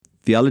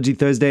Theology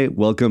Thursday,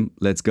 welcome.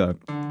 Let's go.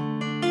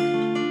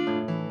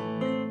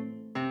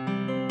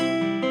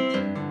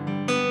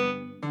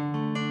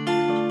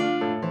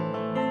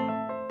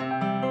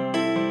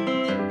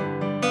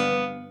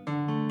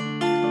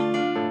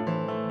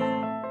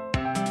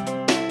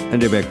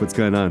 Andre Beck, what's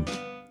going on?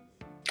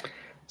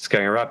 It's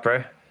going all right,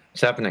 bro.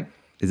 It's happening.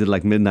 Is it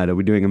like midnight? Are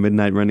we doing a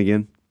midnight run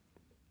again?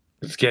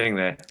 It's getting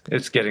there.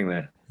 It's getting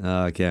there.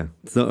 Okay.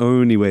 It's the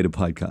only way to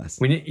podcast.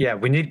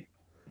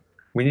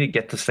 We need to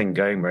get this thing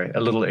going, bro, a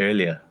little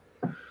earlier.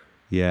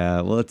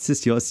 Yeah, well, it's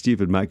just your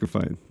stupid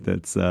microphone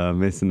that's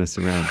messing us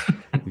around.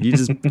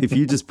 If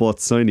you just bought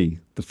Sony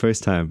the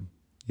first time,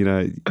 you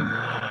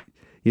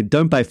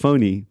don't buy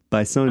phony,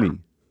 buy Sony.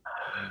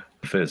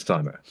 First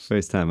time, bro.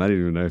 First time. I don't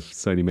even know if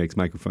Sony makes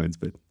microphones,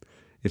 but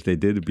if they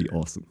did, it'd be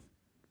awesome.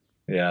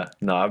 Yeah.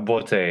 No, I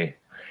bought a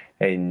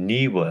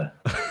Neewer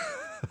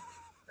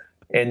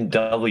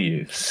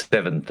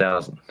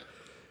NW7000.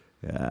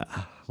 Yeah.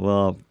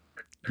 Well,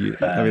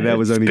 that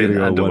was only going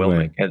to go one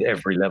way at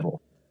every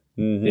level.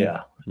 Mm-hmm.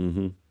 Yeah.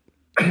 Mm-hmm.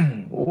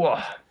 Whoa.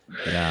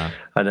 Yeah.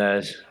 I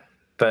know,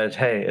 but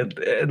hey,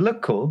 it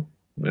looked cool.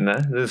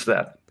 There's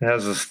that. It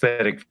has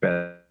aesthetic.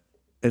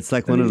 It's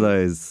like one of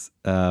those.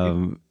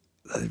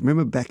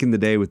 Remember back in the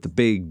day with the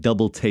big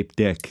double tape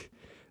deck,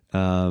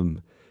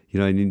 and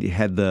you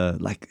had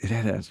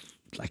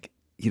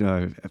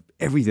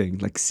everything,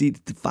 like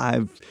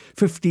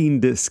 15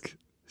 disc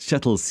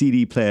shuttle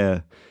CD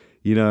player,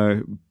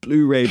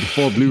 Blu-ray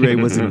before Blu-ray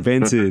was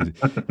invented,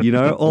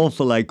 all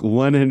for like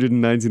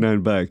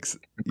 $199,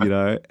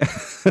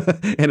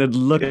 and it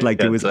looked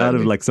like it was out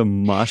of like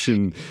some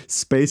Martian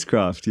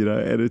spacecraft,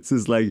 and it's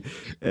just like,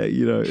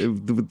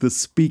 with the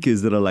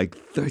speakers that are like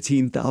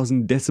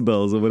 13,000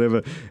 decibels or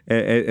whatever,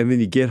 and then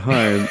you get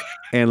home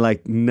and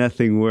like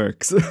nothing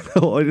works,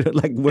 or it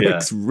like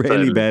works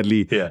really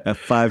badly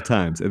 5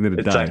 times and then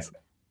it dies.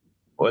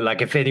 Or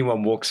like if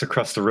anyone walks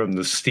across the room,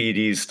 the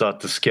CDs start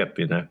to skip,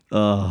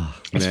 Oh,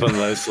 it's one of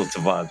those sorts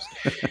of vibes.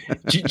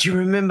 do you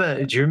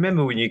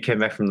remember when you came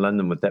back from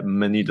London with that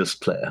mini disc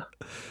player?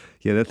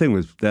 Yeah, that thing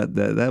was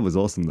that was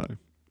awesome though.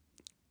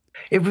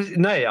 It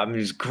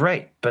was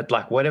great, but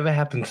like whatever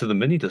happened to the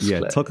mini disc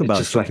player? Talk about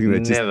just something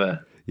like that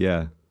never.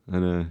 Yeah, I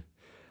know.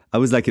 I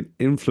was like an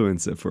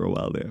influencer for a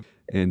while there.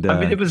 And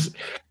it was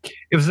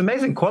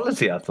amazing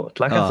quality, I thought.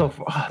 Like I thought,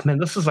 oh man,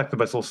 this is like the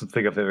most awesome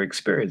thing I've ever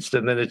experienced.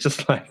 And then it's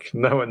just like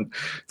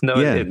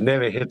it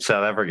never hit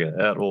South Africa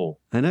at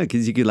all. I know,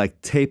 because you could like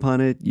tape on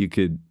it. You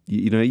could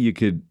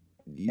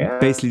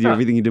basically do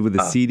everything you did with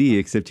a CD,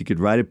 except you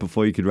could write it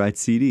before you could write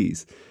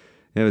CDs.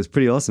 Yeah, it was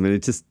pretty awesome. And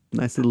it's just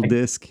nice little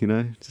disc,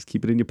 just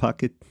keep it in your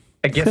pocket.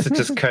 I guess it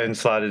just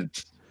coincided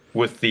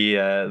with the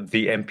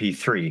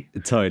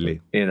MP3. Totally.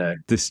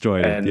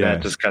 Destroyed it. And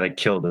that just kind of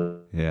killed it.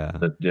 Yeah.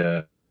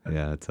 Yeah.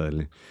 Yeah,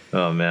 totally.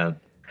 Oh, man.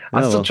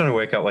 I'm still trying to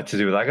work out what to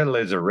do with it. I got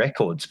loads of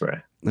records, bro.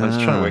 I'm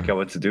just trying to work out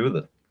what to do with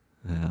it.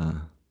 Yeah.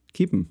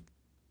 Keep them.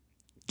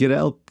 Get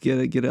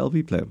an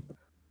LP player.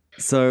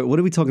 So what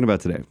are we talking about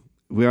today?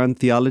 We're on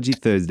Theology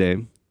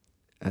Thursday.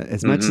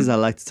 As much as I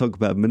like to talk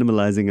about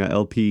minimalizing our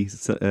LP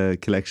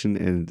collection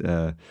and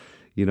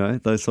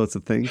those sorts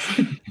of things,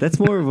 that's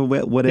more of a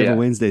whatever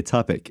Wednesday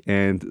topic.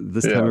 And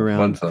this time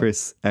around,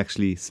 Chris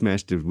actually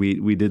smashed it.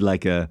 We did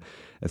like a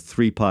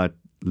 3-part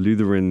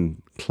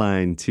Lutheran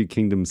Klein 2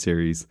 Kingdoms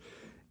series,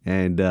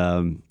 and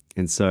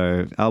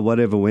so our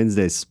whatever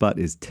Wednesday spot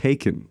is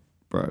taken,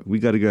 bro. We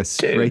got to go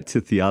straight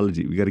to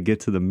theology. We got to get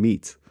to the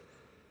meat.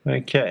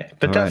 Okay,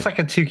 but that's like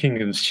a 2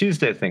 Kingdoms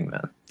Tuesday thing,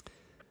 man.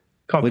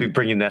 Can't be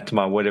bringing that to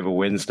my whatever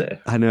Wednesday.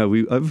 I know,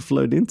 we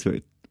overflowed into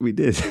it. We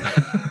did.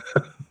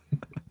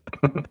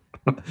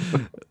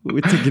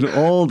 We're taking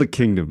all the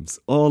kingdoms.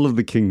 All of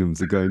the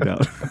kingdoms are going down.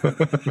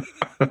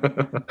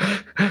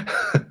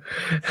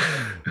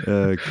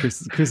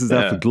 Chris is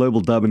out for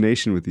global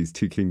domination with these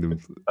 2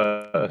 kingdoms.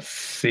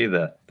 See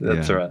that?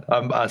 That's all right.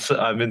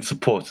 I'm in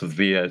support of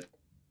the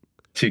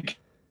 2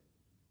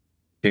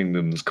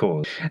 Kingdoms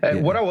cause.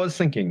 What I was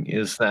thinking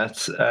is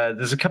that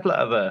there's a couple of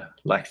other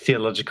like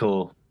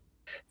theological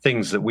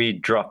things that we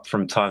drop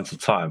from time to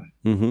time.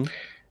 Mm-hmm.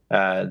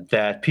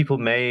 That people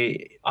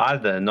may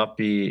either not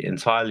be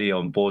entirely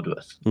on board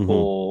with,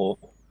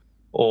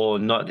 or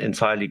not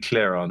entirely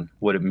clear on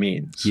what it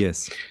means.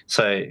 Yes.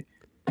 So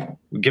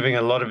we're giving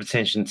a lot of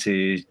attention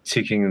to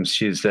 2 Kingdoms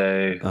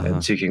Tuesday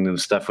and 2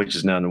 Kingdoms stuff, which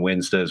is now on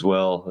Wednesday as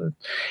well,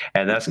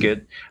 and that's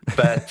good.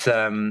 But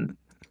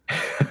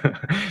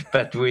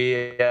but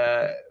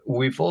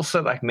we've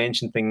also like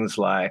mentioned things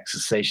like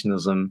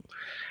cessationism.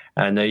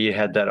 I know you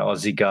had that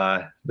Aussie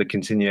guy, the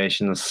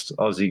continuationist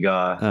Aussie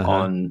guy,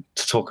 on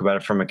to talk about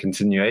it from a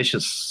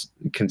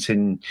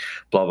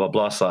blah blah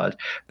blah side.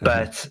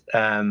 But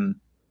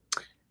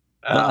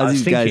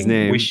Aussie's guy's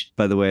name,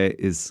 by the way,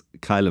 is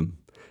Kylum.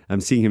 I'm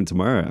seeing him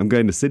tomorrow. I'm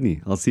going to Sydney.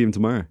 I'll see him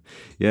tomorrow.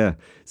 Yeah.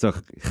 So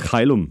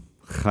Kylum.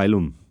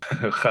 Kylum.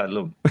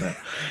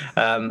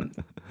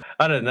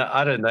 I don't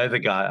know the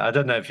guy. I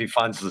don't know if he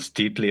finds this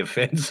deeply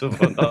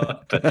offensive or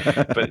not.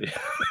 But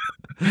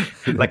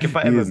like if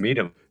I ever meet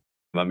him,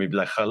 I may be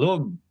like,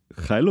 Kylum.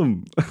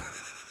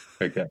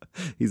 Okay.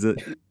 He's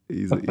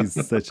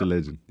such a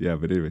legend. Yeah,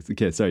 but anyways,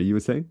 okay. Sorry, you were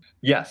saying?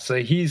 Yeah, so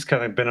he's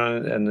kind of been on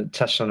it and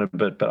touched on it a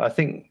bit, but I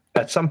think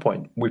at some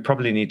point we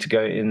probably need to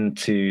go in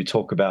to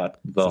talk about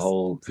the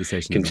whole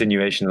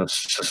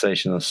continuationist,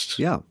 cessationist.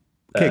 Yeah.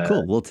 Okay,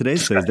 cool. Well,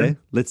 today's Thursday.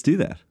 Let's do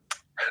that.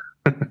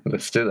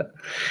 Let's do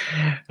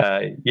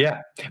that.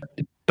 Yeah,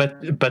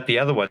 but the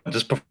other one,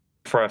 just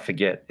before I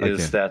forget,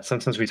 is that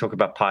sometimes we talk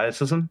about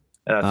pietism,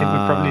 and I think we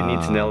probably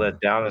need to nail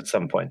that down at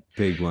some point.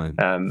 Big one.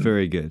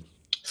 Very good.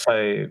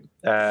 So,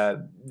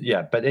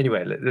 yeah, but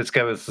anyway, let's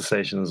go with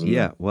cessationism.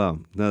 Yeah, wow.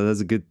 No,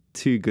 those are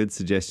two good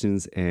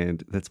suggestions,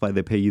 and that's why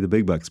they pay you the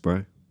big bucks,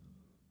 bro.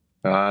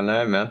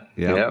 No, man.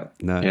 Yeah.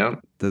 No, yeah.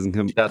 Doesn't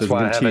come. That's doesn't why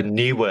come I have cheap. a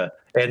Neewer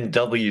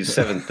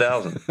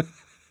NW7000.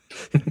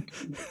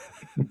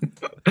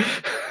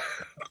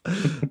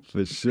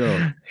 For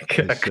sure.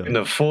 I couldn't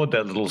afford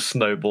that little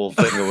snowball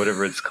thing or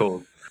whatever it's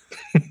called.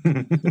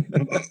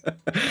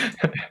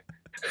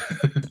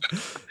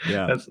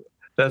 Yeah.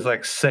 That's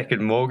like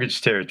second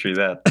mortgage territory,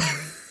 that.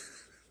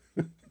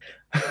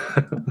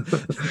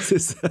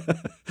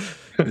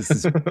 This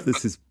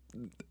is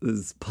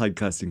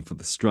podcasting for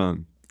the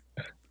strong.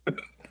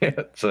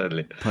 Yeah,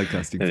 certainly.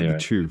 Podcasting for the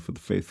true, for the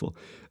faithful.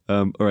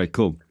 All right,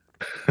 cool.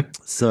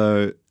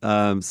 So,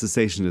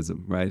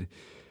 cessationism, right?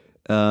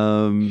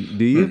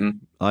 Do you? Mm-hmm.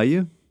 Are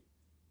you?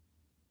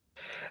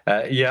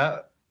 Yeah,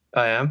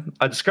 I am.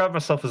 I describe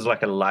myself as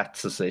like a light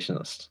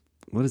cessationist.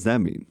 What does that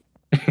mean?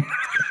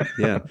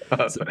 Yeah.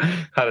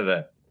 How did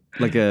that?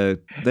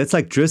 That's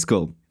like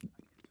Driscoll.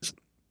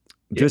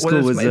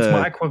 Driscoll it's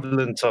my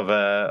equivalent of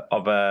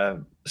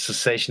a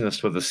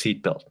cessationist with a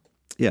seatbelt.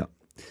 Yeah.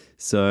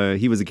 So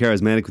he was a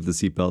charismatic with the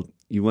seatbelt.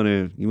 You want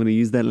to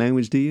use that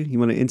language, do you? You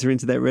want to enter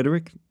into that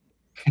rhetoric?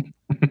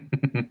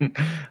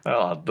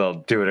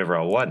 I'll do whatever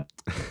I want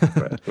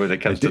when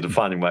it comes to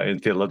defining my own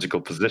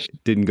theological position.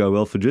 Didn't go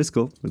well for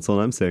Driscoll. That's all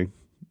I'm saying.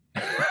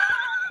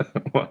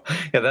 Well,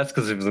 yeah, that's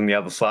because he was on the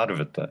other side of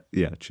it, though.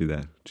 Yeah, true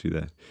that.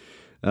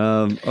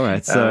 All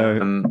right,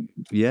 so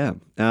yeah.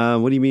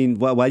 What do you mean?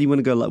 Why do you want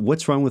to go?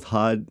 What's wrong with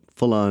hard,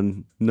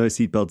 full-on, no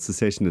seatbelt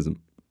cessationism?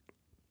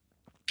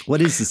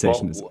 What is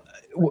cessationism?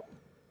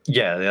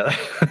 Yeah.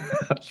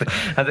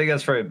 I think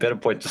that's probably a better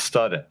point to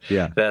start it.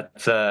 Yeah. That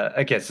so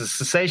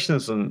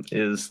cessationism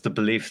is the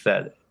belief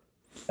that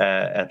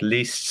at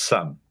least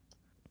some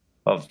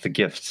of the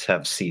gifts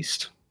have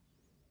ceased.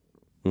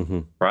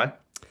 Mm-hmm. Right?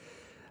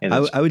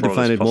 I would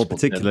define it more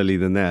particularly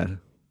than that.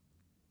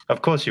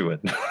 Of course you would.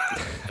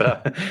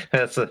 But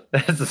that's a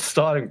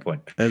starting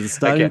point. As a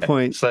starting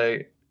point, so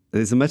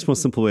there's a much more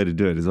simple way to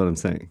do it, is what I'm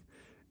saying.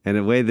 And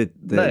a way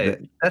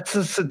that's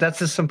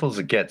as simple as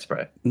it gets,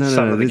 bro.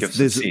 No, the gifts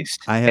have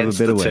ceased. I have a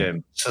better way.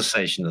 Term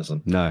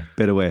cessationism. No,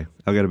 better way.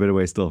 I've got a better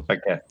way still.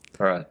 Okay,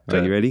 all right.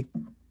 Are you ready?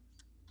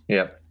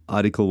 Yeah.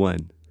 Article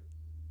 1.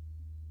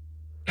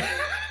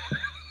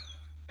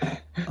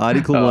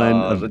 Article 1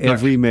 of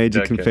every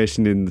major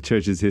confession in the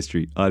church's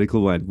history.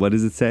 Article 1. What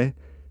does it say?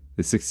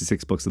 There's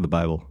 66 books of the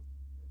Bible.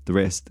 The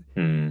rest,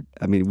 I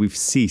mean, we've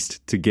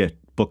ceased to get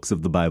books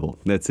of the Bible.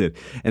 That's it.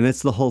 And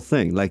that's the whole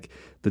thing. Like,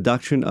 the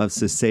doctrine of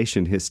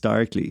cessation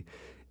historically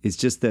is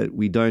just that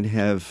we don't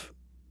have,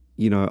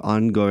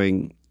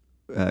 ongoing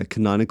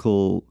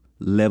canonical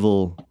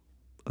level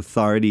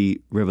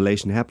authority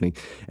revelation happening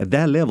at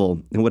that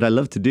level. And what I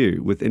love to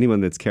do with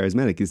anyone that's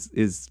charismatic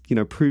is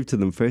prove to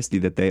them firstly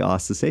that they are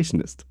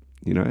cessationist,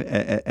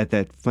 at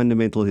that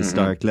fundamental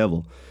historic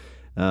level.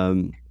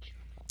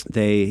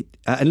 They,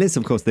 unless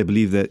of course they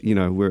believe that,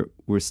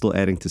 we're still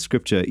adding to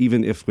scripture,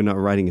 even if we're not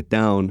writing it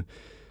down.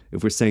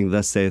 If we're saying,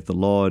 thus saith the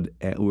Lord,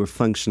 we're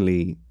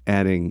functionally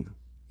adding,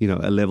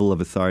 a level of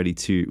authority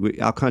to,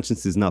 our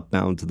conscience is not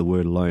bound to the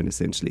word alone,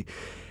 essentially.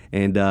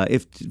 And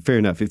fair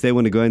enough, if they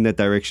want to go in that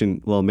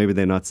direction, well, maybe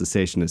they're not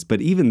cessationists.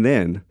 But even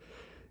then,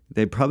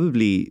 they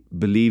probably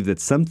believe that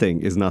something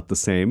is not the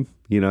same.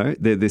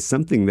 There's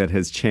something that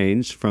has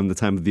changed from the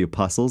time of the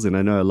apostles. And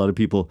I know a lot of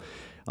people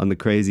on the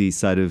crazy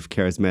side of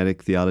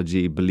charismatic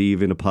theology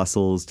believe in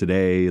apostles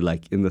today,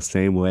 like in the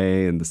same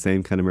way and the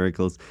same kind of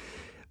miracles.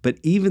 But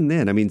even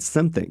then, I mean,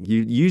 something,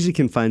 you usually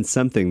can find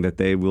something that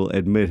they will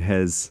admit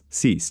has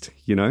ceased,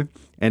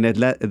 And at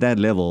that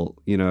level,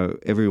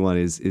 everyone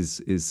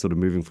is sort of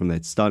moving from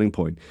that starting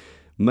point.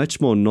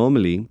 Much more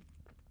normally,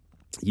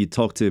 you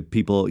talk to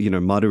people,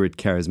 moderate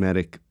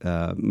charismatic,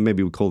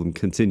 maybe we call them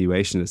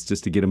continuationists,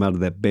 just to get them out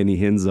of that Benny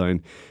Hinn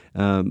zone.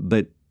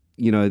 But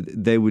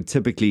they would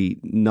typically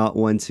not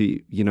want to,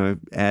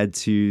 add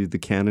to the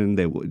canon.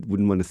 They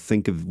wouldn't want to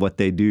think of what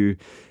they do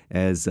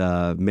as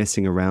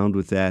messing around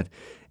with that.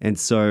 And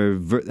so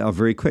are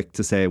very quick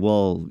to say,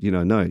 well,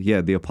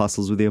 the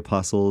apostles were the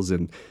apostles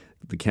and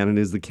the canon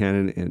is the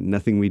canon and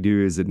nothing we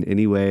do is in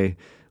any way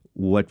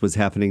what was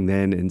happening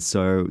then. And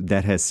so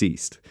that has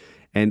ceased.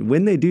 And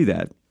when they do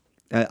that,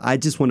 I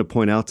just want to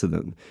point out to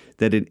them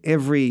that in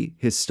every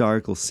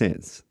historical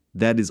sense,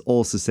 that is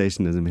all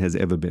cessationism has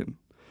ever been.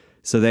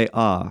 So they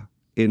are,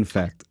 in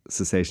fact,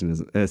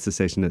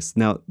 cessationists.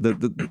 Now,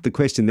 the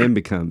question then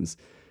becomes,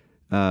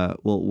 well,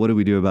 what do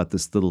we do about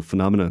this little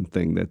phenomenon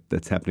thing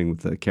that's happening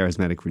with the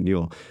charismatic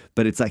renewal?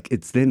 But it's like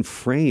it's then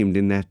framed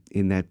in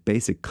that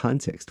basic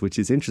context, which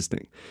is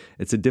interesting.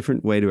 It's a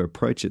different way to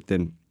approach it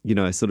than,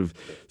 sort of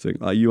saying,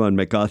 are you on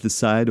MacArthur's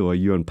side or are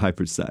you on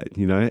Piper's side?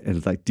 And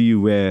it's like, do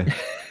you wear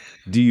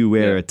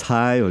a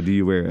tie or do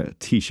you wear a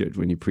T-shirt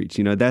when you preach?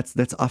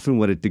 That's often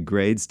what it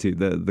degrades to,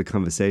 the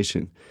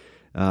conversation.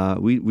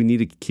 We need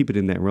to keep it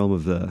in that realm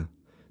of the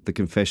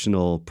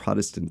confessional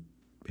Protestant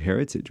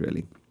heritage,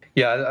 really.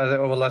 Yeah,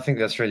 well, I think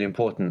that's really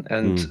important,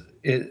 and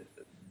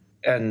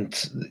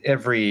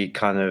every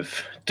kind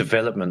of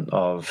development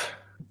of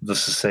the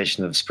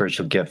cessation of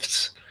spiritual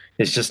gifts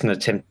is just an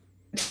attempt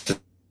to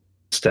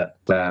step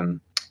the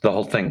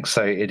whole thing.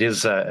 So it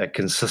is a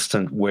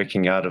consistent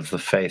working out of the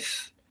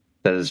faith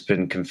that has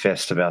been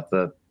confessed about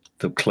the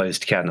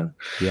closed canon.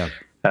 Yeah,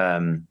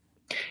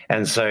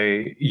 and so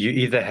you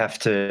either have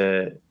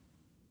to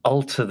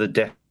alter the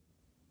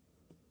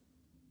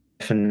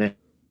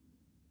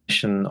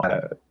definition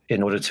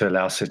in order to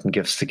allow certain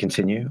gifts to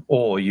continue,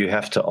 or you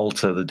have to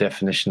alter the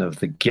definition of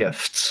the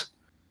gifts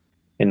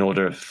in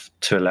order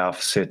to allow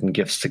for certain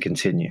gifts to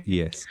continue.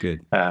 Yes,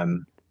 good.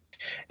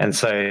 And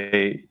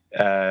so,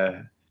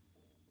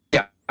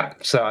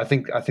 so I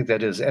think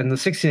that is, and the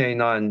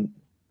 1689,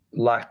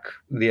 like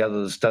the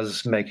others,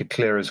 does make it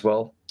clear as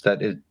well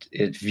that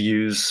it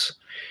views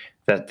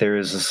that there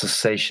is a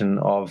cessation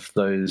of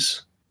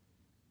those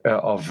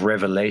of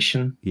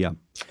revelation. Yeah,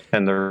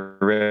 and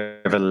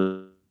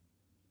the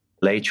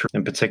later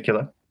in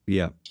particular.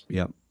 Yeah.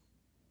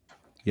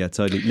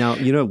 Totally. Now,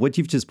 what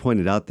you've just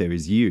pointed out there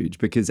is huge,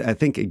 because I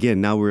think,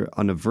 again, now we're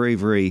on a very,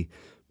 very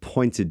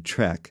pointed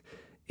track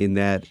in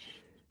that,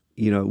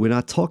 we're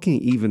not talking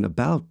even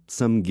about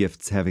some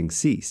gifts having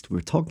ceased.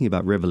 We're talking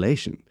about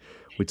revelation.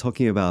 We're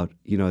talking about,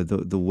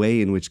 the way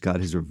in which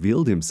God has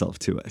revealed himself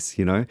to us,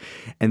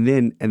 and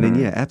then,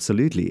 yeah,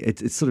 absolutely.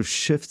 It sort of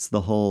shifts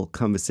the whole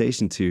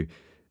conversation to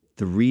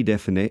the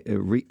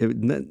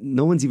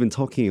no one's even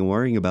talking and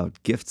worrying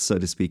about gifts, so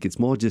to speak. It's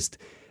more just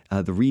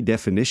the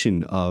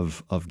redefinition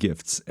of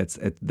gifts.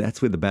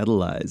 That's where the battle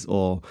lies,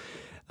 or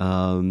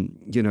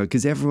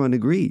because everyone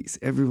agrees.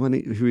 Everyone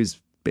who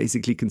is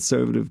basically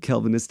conservative,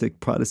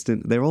 Calvinistic,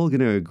 Protestant, they're all going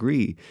to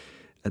agree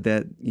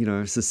that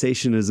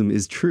cessationism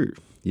is true.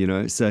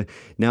 So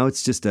now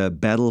it's just a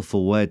battle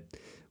for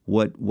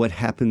what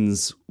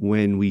happens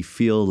when we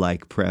feel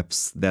like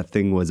perhaps that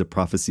thing was a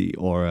prophecy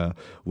or a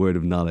word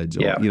of knowledge,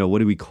 or what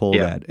do we call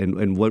that,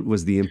 and what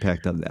was the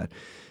impact of that?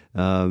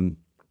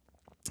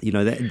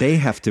 That they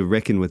have to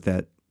reckon with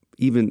that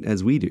even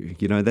as we do.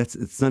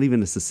 It's not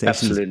even a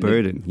cessationist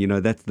burden.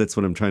 That's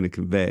what I'm trying to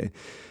convey.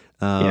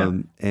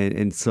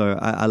 And so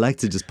I like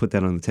to just put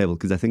that on the table,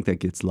 because I think that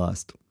gets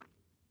lost.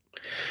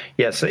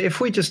 Yeah. So if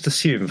we just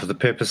assume, for the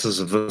purposes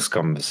of this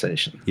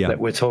conversation, that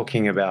we're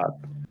talking about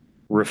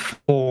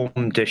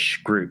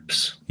reformed-ish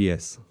groups,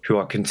 yes, who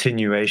are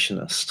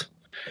continuationist,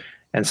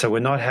 and so we're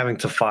not having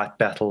to fight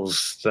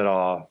battles that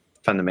are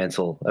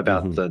fundamental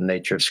about the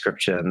nature of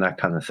Scripture and that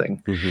kind of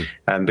thing,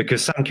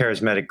 because some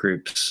charismatic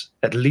groups,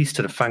 at least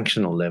at a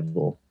functional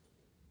level,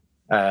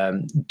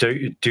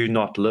 do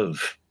not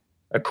live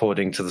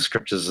according to the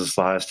Scriptures as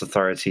the highest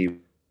authority,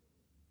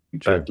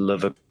 but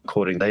live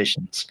according to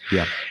nations.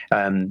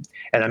 And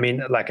I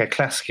mean, like a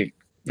classic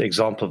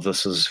example of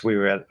this is, we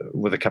were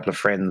with a couple of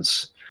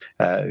friends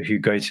who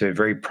go to a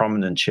very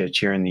prominent church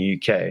here in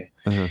the UK.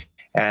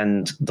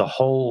 And the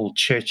whole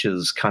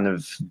church's kind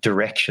of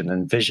direction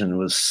and vision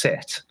was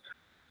set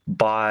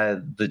by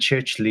the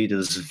church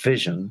leader's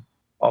vision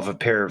of a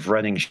pair of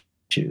running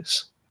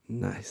shoes.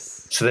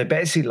 Nice. So they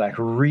basically like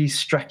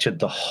restructured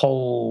the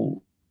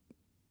whole.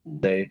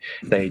 They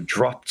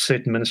dropped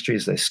certain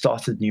ministries. They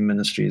started new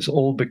ministries,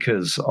 all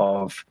because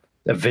of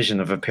a vision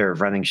of a pair of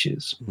running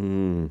shoes.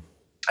 And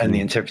the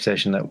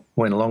interpretation that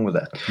went along with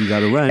that. You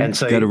got to run. And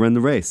so you got to run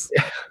the race.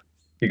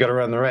 You got to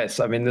run the race.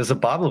 I mean, there's a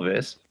Bible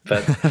verse,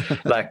 but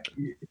but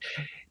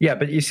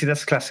you see,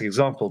 that's a classic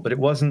example. But it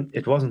wasn't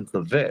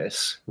the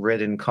verse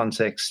read in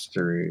context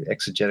through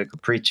exegetical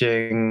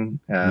preaching.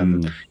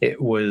 It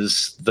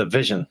was the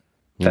vision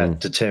that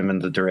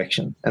determined the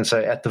direction. And so,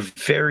 at the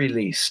very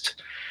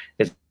least,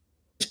 it's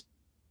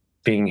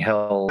being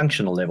held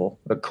functional level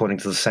according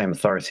to the same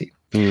authority.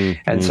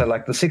 And so,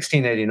 like the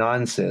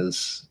 1689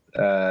 says,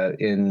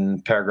 in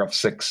paragraph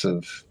 6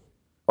 of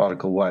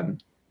Article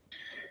 1,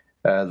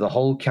 the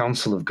whole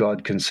counsel of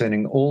God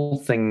concerning all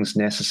things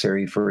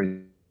necessary for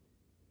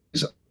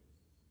his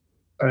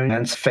own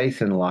man's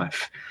faith in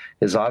life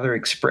is either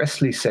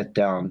expressly set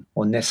down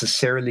or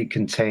necessarily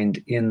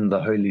contained in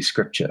the Holy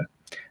Scripture,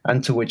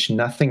 unto which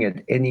nothing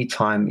at any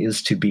time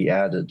is to be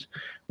added,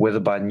 whether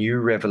by new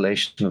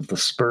revelation of the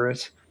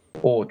Spirit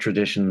or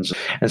traditions.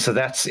 And so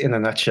that's, in a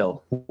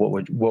nutshell,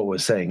 what we're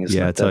saying is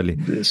totally.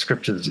 The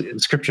Scripture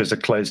is a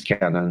closed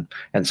canon,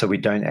 and so we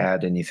don't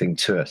add anything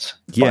to it.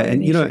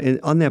 And and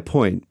on that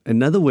point,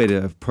 another way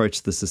to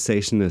approach the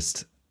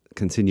cessationist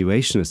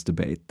continuationist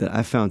debate that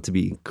I found to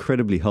be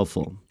incredibly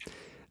helpful,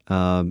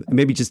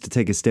 maybe just to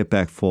take a step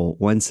back for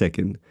 1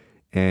 second,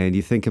 and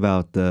you think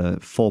about the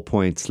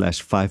 4-point /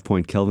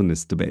 5-point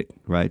Calvinist debate,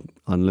 right?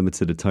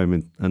 Unlimited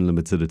atonement,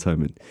 unlimited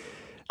atonement.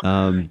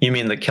 You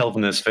mean the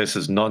Calvinist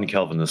versus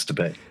non-Calvinist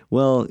debate?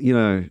 Well,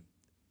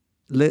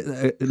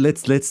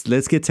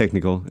 let's get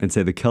technical and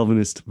say the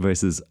Calvinist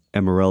versus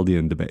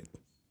Emeraldian debate.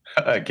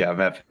 Okay, I'm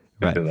happy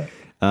Right. with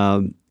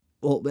that.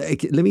 Well,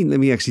 let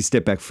me actually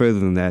step back further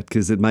than that,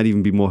 because it might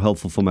even be more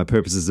helpful for my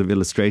purposes of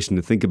illustration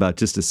to think about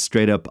just a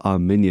straight up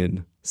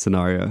Arminian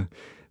scenario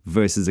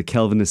versus a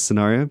Calvinist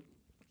scenario,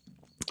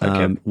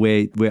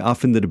 where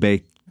often the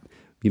debate,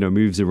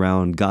 moves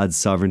around God's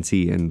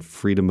sovereignty and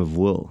freedom of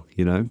will,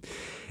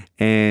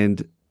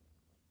 and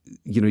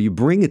you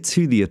bring it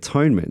to the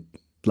atonement.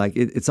 Like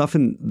it's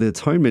often the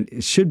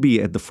atonement should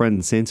be at the front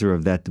and center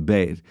of that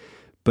debate,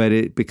 but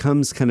it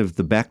becomes kind of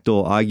the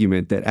backdoor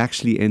argument that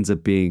actually ends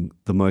up being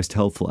the most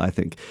helpful, I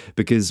think,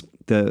 because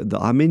the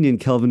Arminian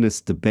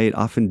Calvinist debate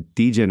often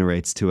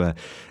degenerates to a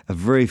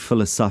very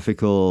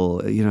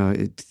philosophical,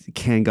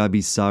 can God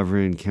be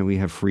sovereign? Can we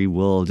have free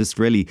will? Just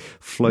really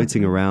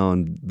floating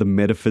around the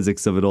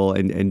metaphysics of it all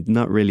and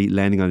not really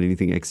landing on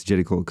anything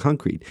exegetical or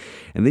concrete.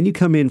 And then you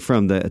come in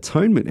from the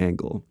atonement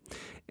angle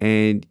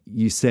and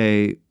you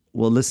say,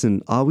 well,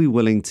 listen, are we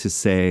willing to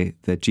say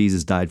that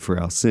Jesus died for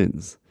our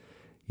sins?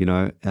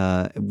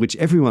 Which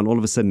everyone all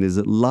of a sudden is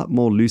a lot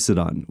more lucid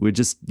on. We're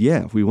just,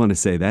 we want to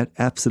say that.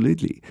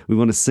 Absolutely. We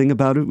want to sing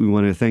about it. We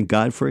want to thank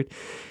God for it.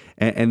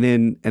 And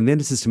then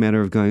it's just a matter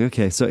of going,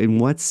 okay, so in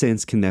what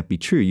sense can that be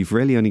true? You've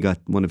really only got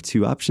one of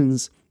two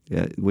options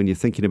when you're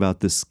thinking about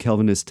this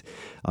Calvinist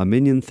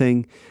Arminian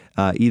thing.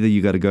 Either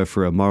you got to go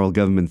for a moral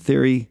government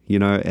theory,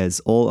 as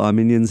all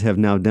Arminians have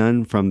now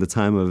done from the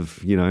time of,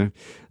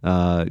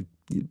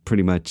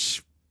 pretty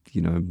much,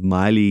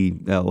 Miley,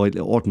 or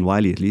Orton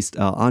Wiley at least,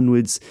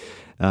 onwards.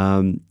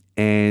 Or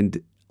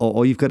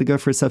you've got to go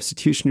for a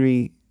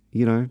substitutionary,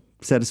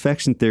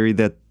 satisfaction theory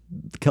that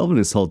the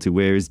Calvinists hold to,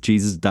 whereas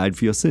Jesus died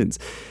for your sins.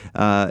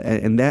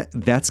 And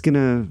that's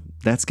gonna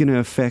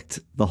affect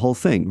the whole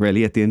thing,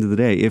 really, at the end of the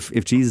day.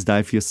 If Jesus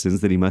died for your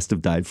sins, then he must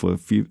have died for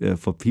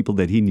for people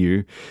that he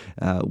knew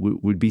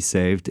would be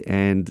saved,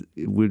 and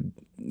would,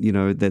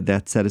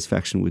 that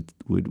satisfaction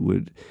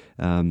would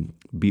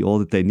be all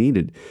that they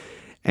needed.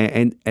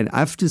 And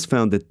I've just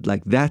found that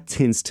that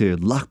tends to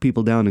lock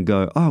people down and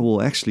go,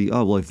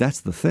 if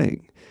that's the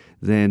thing,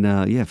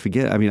 then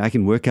forget. I mean, I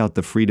can work out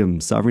the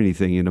freedom sovereignty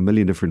thing in a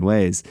million different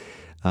ways,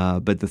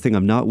 but the thing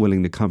I'm not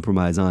willing to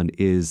compromise on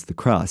is the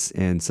cross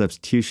and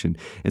substitution.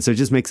 And so it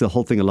just makes the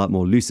whole thing a lot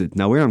more lucid.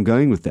 Now, where I'm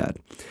going with that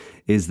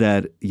is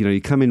that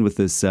you come in with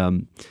this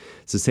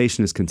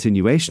cessationist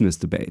continuationist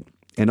debate.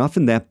 And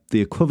often the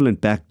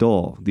equivalent back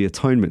door, the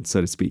atonement, so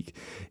to speak,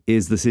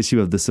 is this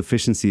issue of the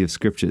sufficiency of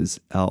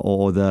scriptures,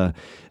 or the,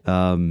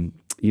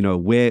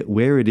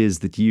 where it is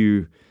that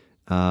you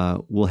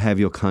will have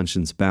your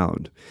conscience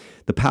bound.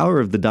 The power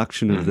of the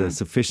doctrine of the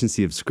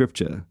sufficiency of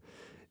scripture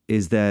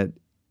is that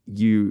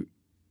you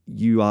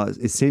are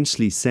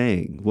essentially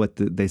saying what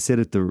they said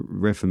at the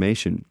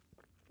Reformation,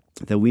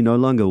 that we no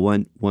longer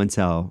want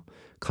our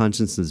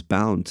consciences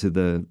bound to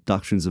the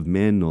doctrines of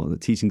men or the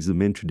teachings of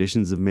men,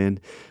 traditions of men,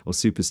 or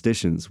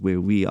superstitions, where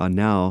we are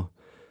now,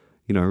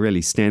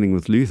 really standing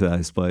with Luther,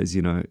 I suppose,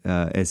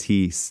 as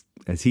he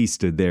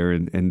stood there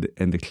and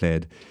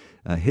declared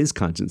his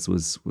conscience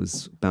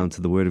was bound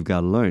to the word of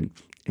God alone.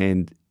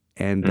 And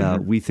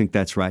we think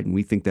that's right, and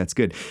we think that's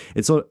good.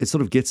 It sort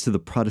of gets to the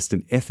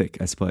Protestant ethic,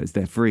 I suppose,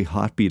 that very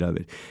heartbeat of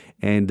it.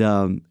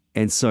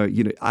 And so,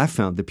 I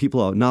found that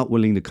people are not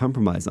willing to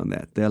compromise on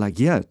that. They're like,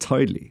 yeah,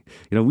 totally.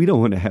 We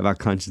don't want to have our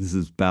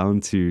consciences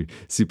bound to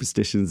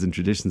superstitions and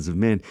traditions of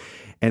men.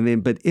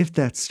 But if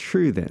that's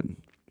true, then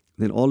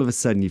all of a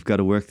sudden you've got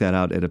to work that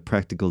out at a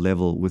practical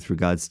level with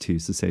regards to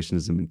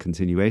cessationism and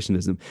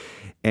continuationism.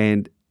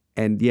 And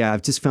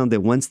I've just found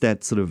that once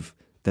that sort of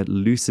that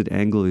lucid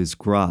angle is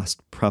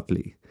grasped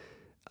properly,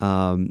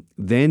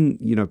 then,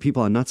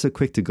 people are not so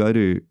quick to go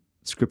to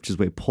scriptures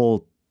where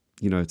Paul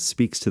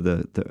speaks to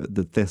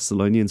the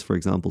Thessalonians, for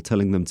example,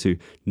 telling them to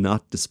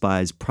not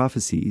despise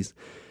prophecies,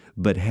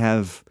 but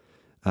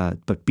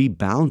be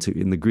bound to,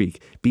 in the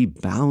Greek, be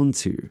bound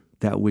to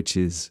that which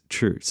is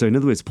true. So in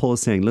other words, Paul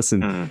is saying,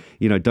 listen,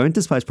 don't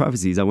despise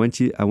prophecies. I want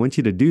you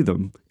to do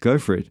them. Go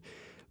for it.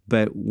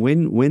 But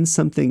when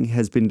something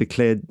has been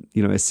declared,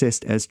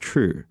 assessed as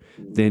true,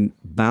 then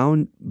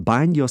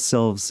bind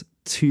yourselves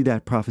to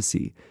that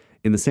prophecy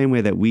in the same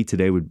way that we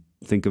today would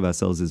think of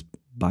ourselves as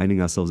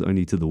binding ourselves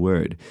only to the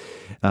word.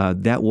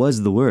 That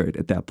was the word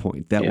at that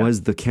point. That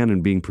was the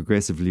canon being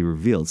progressively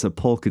revealed. So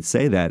Paul could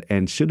say that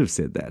and should have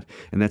said that.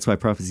 And that's why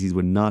prophecies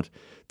were not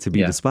to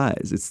be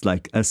despised. It's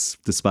like us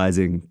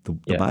despising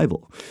the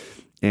Bible.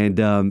 And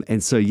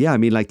so, I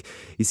mean,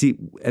 you see,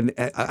 and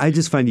I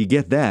just find you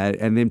get that,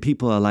 and then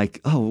people are like,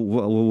 oh,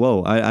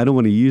 whoa, I don't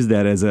want to use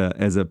that as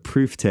a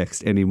proof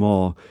text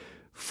anymore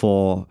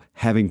for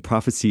having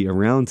prophecy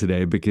around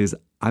today, because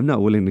I'm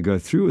not willing to go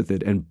through with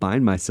it and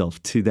bind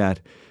myself to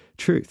that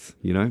truth.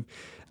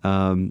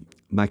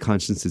 My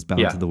conscience is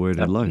bound to the word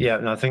alone. Yeah,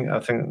 and I think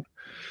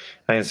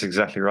think it's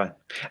exactly right.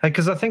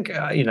 Because I think,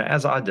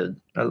 as I did,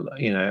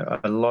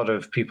 a lot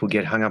of people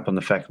get hung up on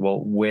the fact,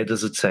 well, where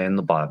does it say in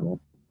the Bible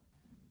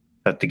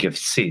that the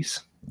gifts cease?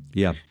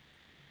 Yeah.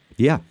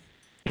 Yeah.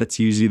 That's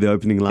usually the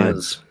opening line.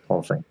 His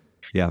whole thing.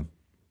 Yeah.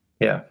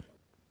 Yeah.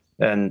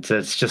 And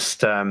it's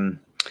just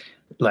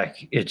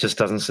it just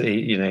doesn't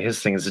say,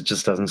 his thing is it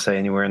just doesn't say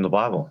anywhere in the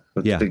Bible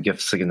that the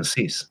gifts are going to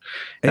cease.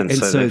 And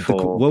so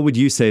therefore, what would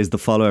you say is the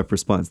follow-up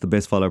response, the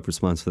best follow-up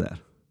response for that?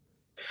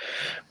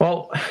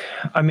 Well,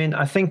 I mean,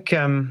 I think,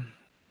 there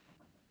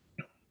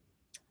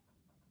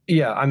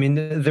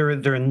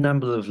are a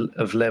number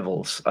of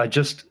levels. I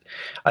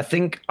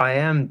think I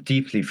am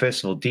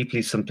first of all,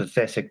 deeply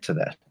sympathetic to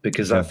that,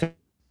 because I think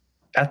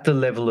at the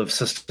level of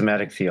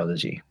systematic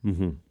theology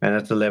and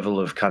at the level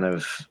of kind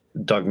of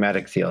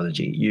dogmatic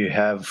theology, it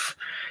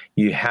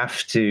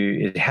has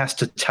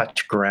to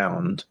touch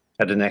ground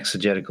at an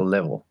exegetical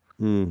level,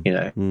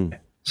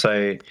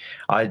 So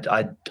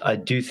I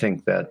do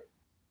think that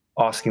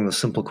asking the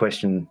simple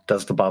question,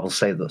 does the Bible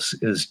say this,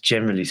 is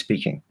generally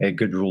speaking a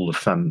good rule of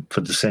thumb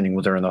for discerning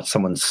whether or not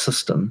someone's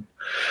system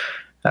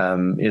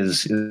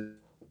is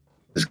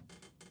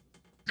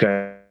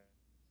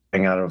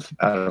going out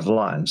of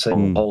line. So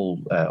the whole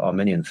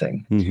Arminian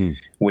thing,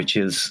 which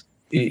is,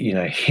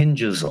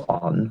 hinges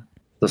on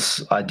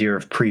this idea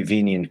of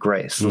prevenient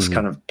grace, this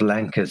kind of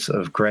blanket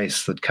of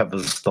grace that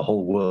covers the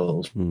whole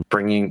world,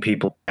 bringing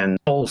people, and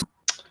all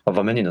of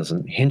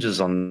Arminianism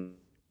hinges on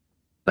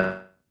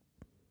that.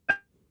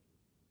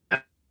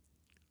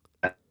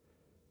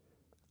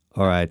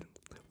 All right.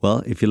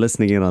 Well, if you're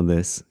listening in on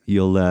this,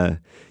 you'll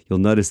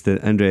notice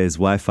that Andre's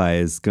Wi-Fi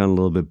has gone a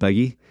little bit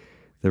buggy.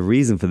 The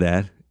reason for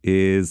that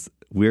is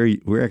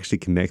we're actually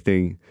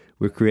connecting.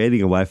 We're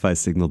creating a Wi-Fi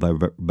signal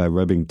by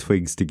rubbing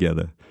twigs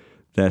together.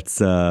 That's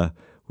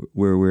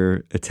where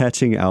we're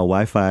attaching our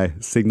Wi-Fi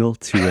signal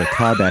to a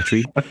car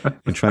battery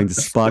and trying to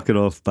spark it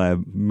off by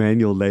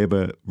manual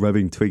labor,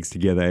 rubbing twigs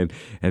together.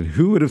 And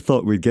who would have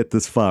thought we'd get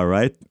this far,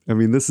 right? I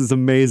mean, this is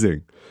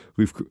amazing.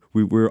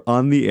 We're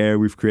on the air.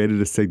 We've created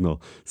a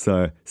signal.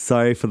 So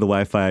sorry for the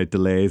Wi-Fi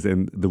delays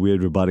and the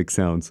weird robotic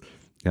sounds.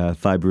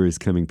 Fiber is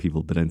coming,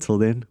 people. But until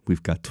then,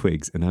 we've got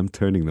twigs, and I'm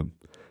turning them,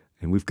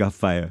 and we've got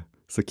fire.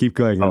 So keep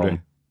going,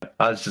 Andre.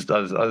 I was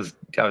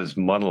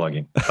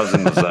monologuing. I was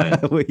in the zone.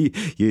 Well,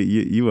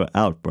 you were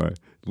out, bro.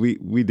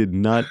 We did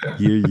not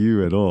hear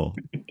you at all.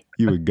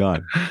 You were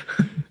gone.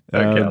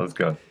 Okay, let's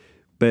go.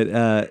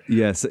 But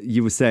yes,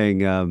 you were saying,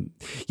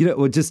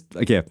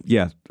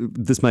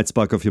 this might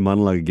spark off your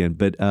monologue again.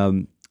 But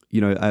I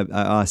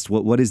asked,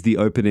 what is the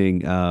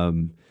opening?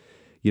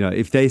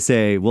 If they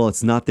say, well,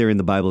 it's not there in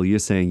the Bible, you're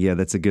saying, yeah,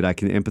 that's I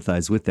can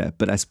empathize with that.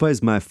 But I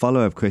suppose my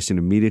follow-up question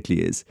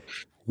immediately is,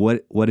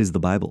 what is the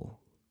Bible?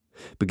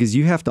 Because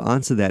you have to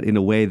answer that in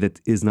a way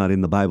that is not in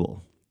the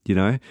Bible. You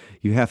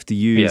have to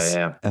use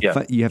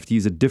you have to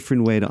use a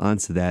different way to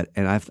answer that.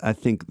 And I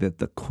think that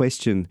the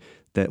question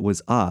that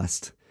was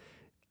asked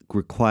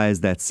requires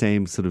that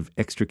same sort of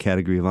extra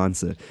category of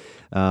answer.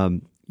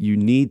 You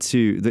need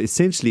to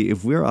essentially,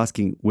 if we're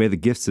asking where the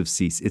gifts have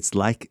ceased, we'd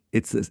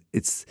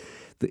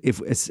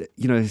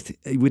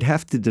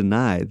have to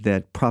deny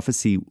that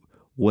prophecy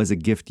was a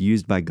gift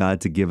used by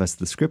God to give us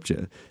the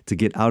scripture, to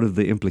get out of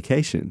the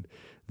implication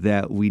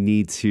that we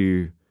need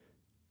to,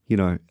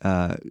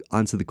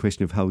 answer the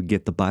question of how we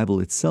get the Bible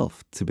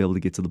itself to be able to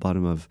get to the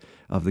bottom of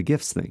the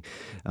gifts thing.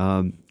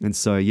 And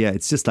so,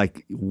 it's just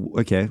like,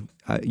 okay,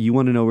 you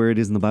want to know where it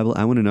is in the Bible?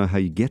 I want to know how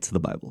you get to the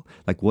Bible.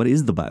 Like, what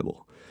is the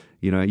Bible?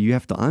 You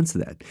have to answer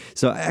that.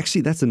 So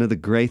actually, that's another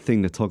great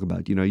thing to talk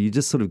about. You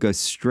just sort of go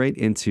straight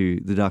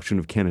into the doctrine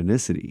of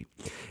canonicity.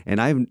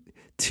 And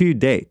to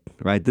date,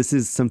 right, this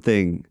is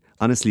something,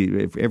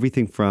 honestly,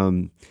 everything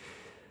from,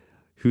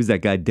 who's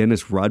that guy,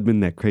 Dennis Rodman,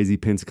 that crazy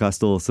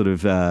Pentecostal sort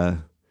of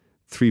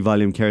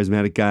 3-volume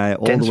charismatic guy,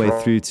 all the way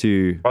through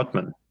to...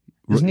 Rodman.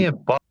 Isn't he a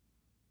bot?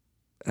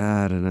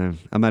 I don't know.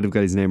 I might have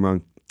got his name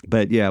wrong.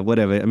 But yeah,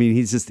 whatever. I mean,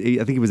 I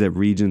think he was at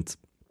Regent,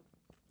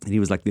 and he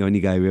was like the only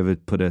guy who ever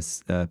put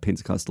a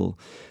Pentecostal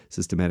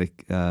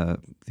systematic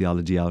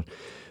theology out.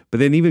 But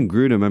then even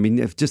Grudem, I mean,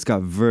 they've just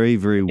got very,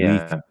 very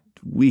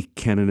weak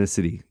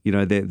canonicity.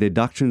 Their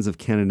doctrines of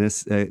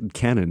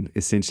canon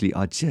essentially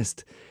are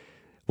just...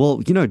 Well,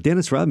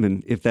 Dennis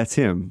Rodman, if that's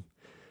him.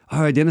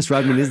 Oh, Dennis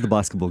Rodman is the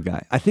basketball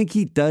guy. I think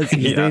he does.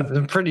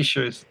 I'm pretty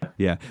sure.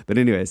 Yeah. But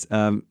anyways,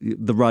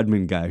 the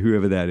Rodman guy,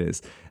 whoever that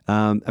is.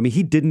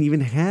 He didn't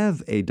even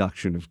have a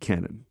doctrine of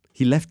canon.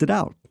 He left it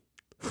out.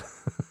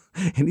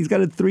 And he's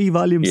got a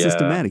 3-volume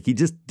systematic. He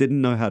just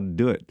didn't know how to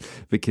do it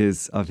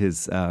because of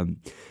his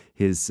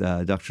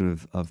doctrine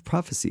of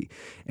prophecy.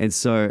 And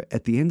so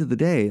at the end of the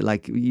day,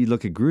 like you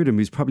look at Grudem,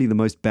 who's probably the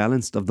most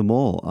balanced of them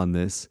all on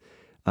this.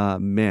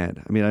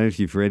 Man, I mean, I don't know if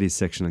you've read his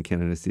section on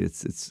canonicity.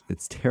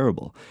 It's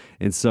terrible.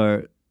 And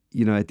so,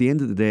 at the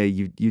end of the day,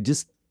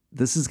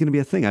 this is going to be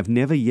a thing. I've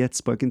never yet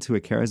spoken to a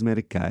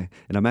charismatic guy,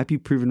 and I might be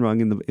proven wrong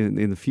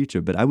in the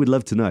future, but I would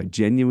love to know,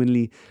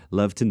 genuinely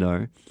love to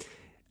know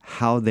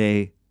how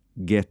they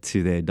get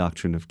to their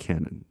doctrine of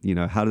canon.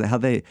 How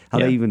they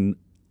even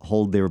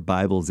hold their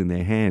Bibles in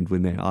their hand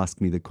when they ask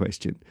me the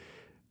question,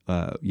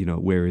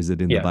 where is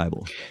it in the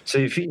Bible? So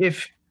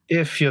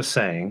if you're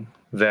saying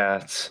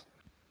that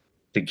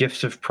the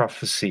gift of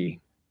prophecy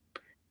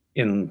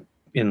in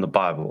the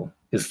Bible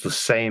is the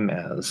same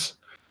as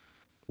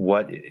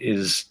what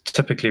is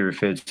typically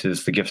referred to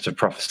as the gift of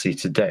prophecy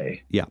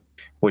today,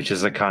 which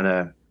is a kind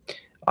of,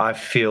 I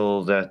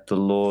feel that the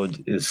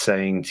Lord is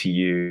saying to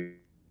you,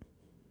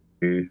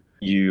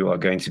 you are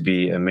going to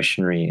be a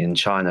missionary in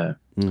China,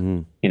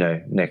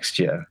 next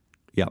year.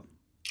 Yeah.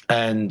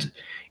 And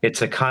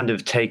it's a kind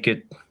of take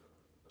it,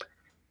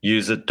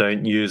 use it,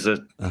 don't use it.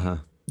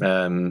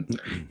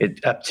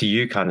 It up to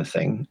you kind of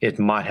thing. It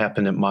might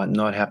happen, it might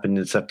not happen.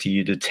 It's up to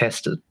you to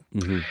test it.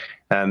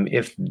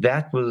 If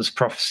that was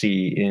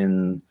prophecy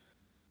in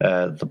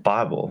the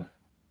Bible,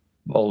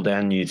 Old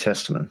and New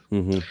Testament,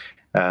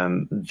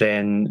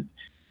 then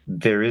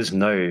there is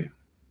no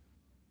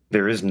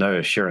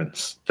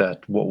assurance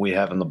that what we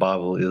have in the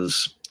Bible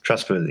is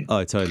trustworthy.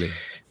 Oh, totally.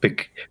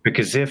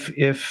 Because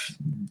if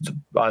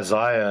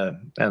Isaiah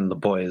and the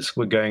boys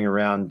were going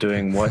around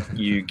doing what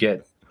you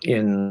get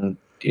in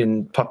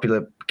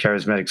popular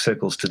charismatic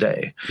circles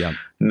today,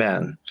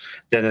 man,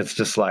 then it's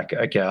just like,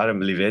 okay, I don't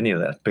believe any of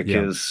that,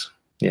 because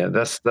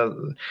that's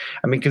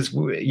because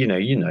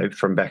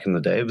from back in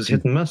the day, it was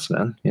hit and miss,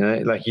 man.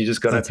 Like you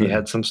just got up, you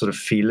had some sort of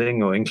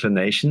feeling or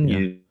inclination,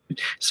 you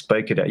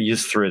spoke it out, you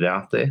just threw it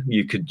out there.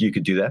 You could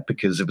do that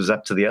because it was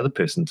up to the other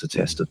person to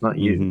test it, not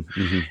you.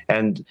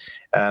 And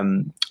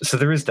so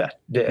there is that.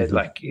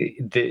 Like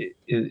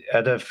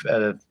at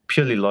a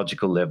purely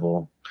logical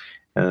level,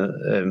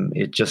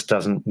 it just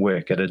doesn't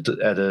work. At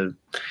a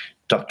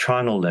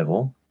doctrinal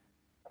level,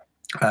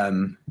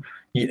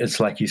 it's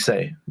like you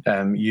say,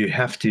 you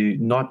have to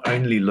not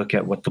only look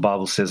at what the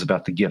Bible says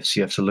about the gifts,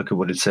 you have to look at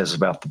what it says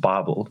about the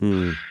Bible,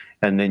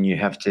 and then you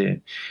have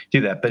to do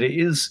that. But it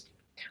is,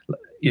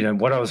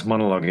 what I was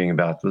monologuing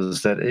about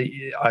was that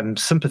I'm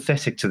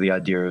sympathetic to the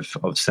idea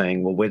of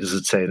saying, well, where does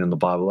it say it in the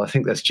Bible? I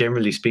think that's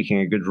generally speaking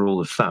a good rule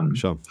of thumb.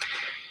 Sure.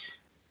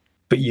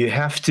 But you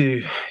have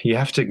to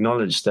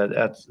acknowledge that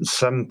at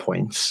some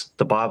points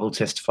the Bible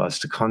testifies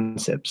to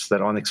concepts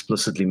that aren't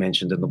explicitly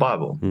mentioned in the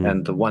Bible,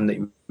 and the one that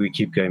we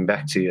keep going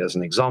back to as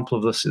an example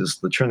of this is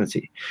the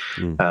Trinity.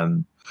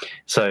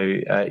 So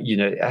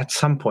at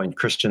some point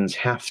Christians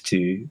have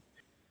to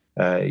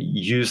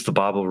use the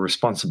Bible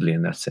responsibly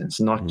in that sense,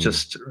 not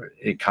just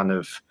a kind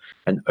of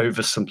an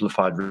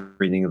oversimplified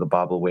reading of the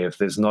Bible where if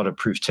there's not a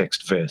proof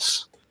text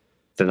verse,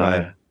 then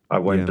I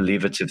won't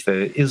believe it. If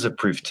there is a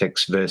proof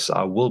text verse,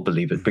 I will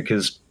believe it,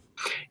 because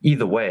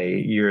either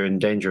way, you're in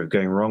danger of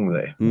going wrong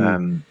there.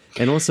 And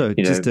also,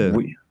 just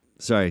to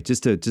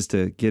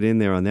get in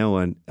there on that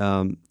one,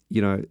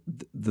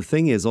 the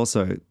thing is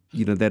also,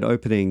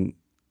 that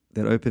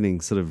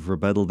opening sort of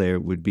rebuttal there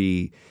would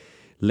be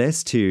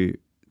less to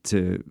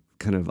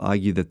kind of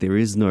argue that there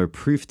is no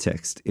proof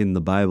text in the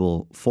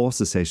Bible for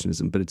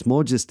cessationism, but it's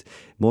more just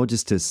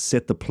to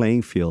set the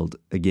playing field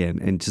again,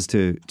 and just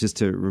to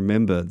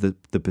remember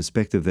the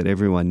perspective that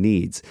everyone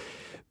needs,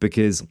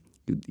 because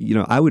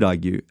I would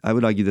argue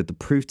that the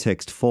proof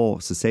text for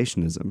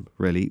cessationism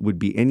really would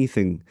be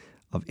anything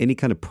of any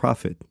kind of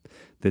prophet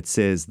that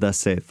says, "Thus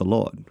saith the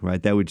Lord,"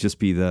 right? That would just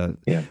be but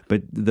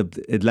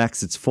it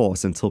lacks its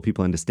force until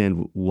people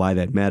understand why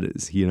that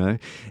matters,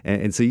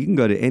 And so you can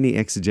go to any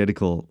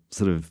exegetical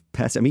sort of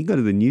passage. You can go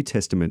to the New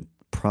Testament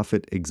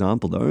prophet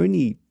example.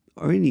 The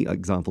only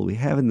example we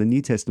have in the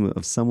New Testament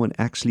of someone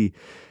actually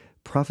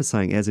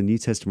prophesying as a New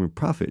Testament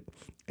prophet,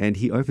 and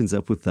he opens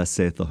up with, "Thus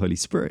saith the Holy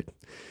Spirit."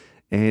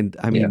 And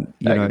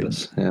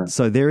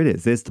so there it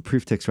is. There's the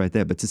proof text right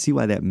there. But to see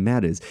why that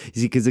matters, you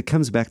see, because it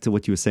comes back to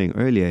what you were saying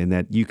earlier, in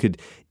that you could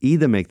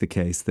either make the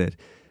case that,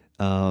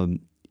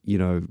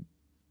 you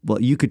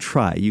could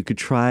try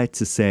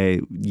to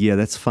say, yeah,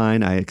 that's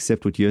fine, I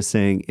accept what you're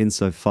saying,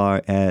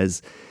 insofar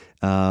as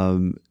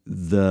if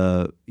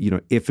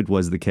it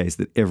was the case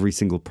that every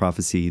single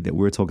prophecy that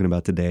we're talking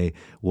about today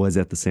was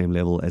at the same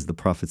level as the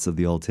prophets of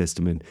the Old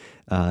Testament,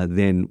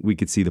 then we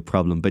could see the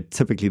problem. But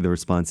typically the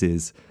response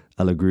is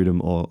alla grudem,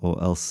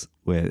 or else,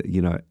 where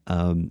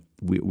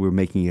we're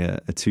making a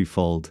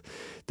twofold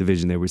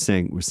division there. We're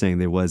saying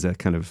there was a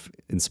kind of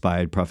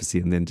inspired prophecy,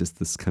 and then just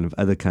this kind of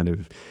other kind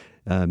of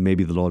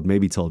maybe the Lord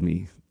maybe told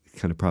me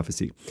kind of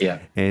prophecy.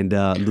 And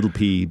little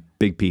p,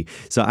 big P.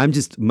 So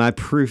my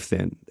proof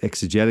then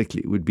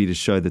exegetically would be to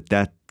show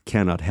that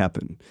cannot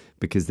happen,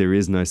 because there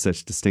is no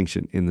such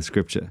distinction in the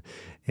Scripture.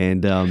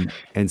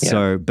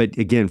 So, but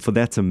again, for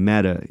that to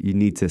matter, you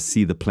need to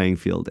see the playing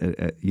field,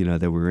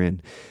 that we're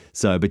in.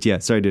 So, but yeah,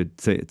 sorry to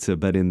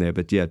butt in there,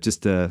 but yeah,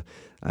 just I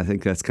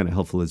think that's kind of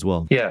helpful as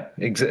well. Yeah,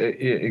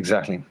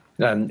 exactly.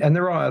 And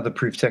there are other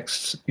proof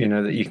texts,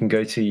 that you can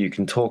go to. You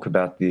can talk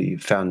about the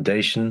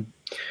foundation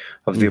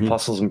of the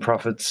apostles and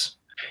prophets.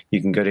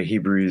 You can go to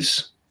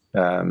Hebrews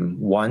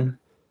 1,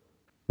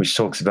 which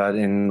talks about,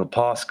 in the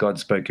past God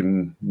spoke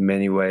in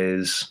many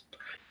ways,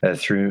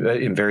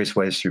 in various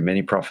ways through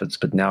many prophets,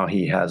 but now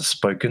He has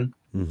spoken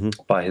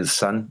by His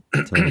Son.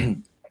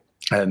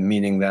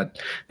 meaning that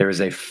there is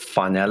a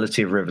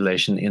finality of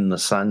revelation in the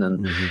Son,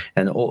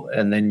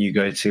 and then you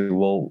go to,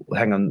 well,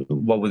 hang on,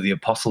 what were the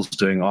apostles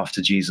doing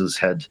after Jesus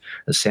had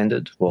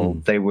ascended? Well,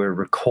 they were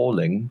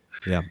recalling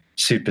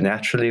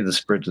supernaturally. The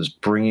Spirit was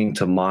bringing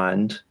to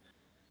mind,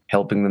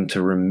 helping them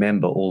to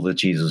remember all that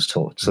Jesus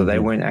taught. So they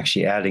weren't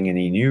actually adding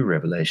any new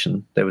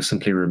revelation. They were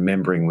simply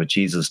remembering what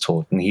Jesus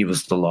taught, and he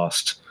was the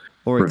last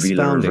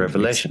revealer of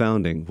revelation.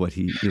 Expounding what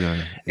he,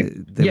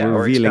 they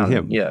were revealing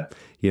him. Yeah.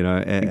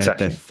 At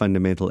that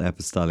fundamental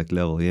apostolic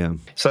level,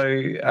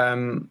 So,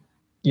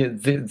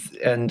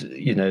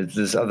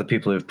 there's other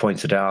people who've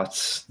pointed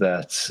out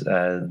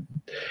that,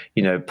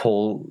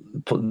 Paul,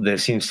 there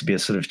seems to be a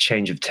sort of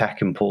change of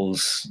tack in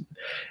Paul's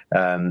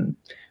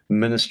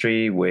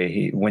ministry, where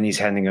when he's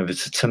handing over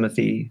to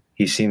Timothy,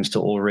 he seems to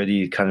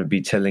already kind of be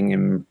telling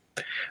him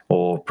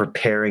or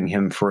preparing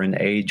him for an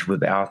age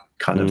without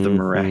kind of the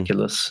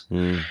miraculous.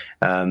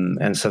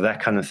 And so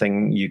that kind of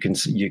thing you can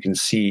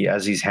see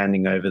as he's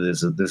handing over,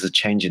 there's a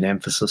change in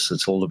emphasis.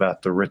 It's all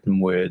about the written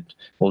word,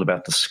 all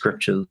about the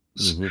scriptures.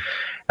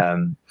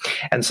 And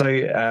so,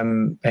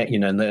 and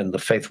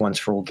the faith once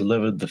for all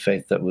delivered, the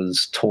faith that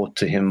was taught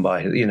to him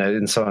by,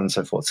 and so on and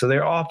so forth. So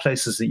there are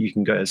places that you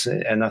can go.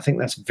 And I think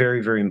that's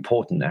very, very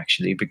important,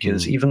 actually,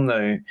 because even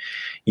though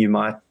you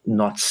might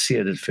not see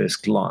it at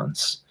first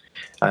glance,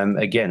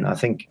 again, I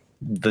think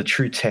the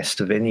true test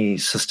of any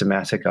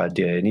systematic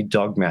idea, any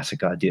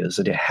dogmatic idea, is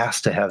that it has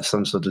to have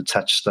some sort of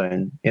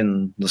touchstone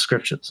in the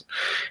scriptures.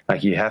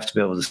 Like, you have to be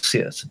able to see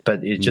it,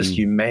 but it just,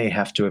 you may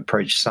have to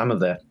approach some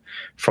of that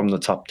from the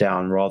top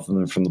down rather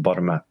than from the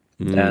bottom up.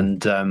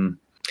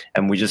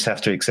 And we just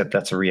have to accept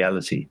that's a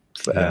reality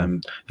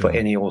for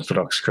any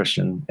Orthodox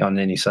Christian on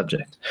any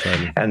subject.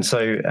 And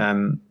so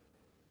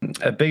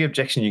a big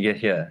objection you get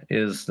here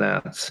is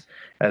that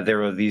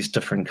there are these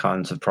different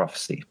kinds of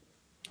prophecy.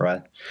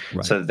 Right.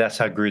 So that's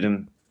how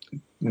Grudem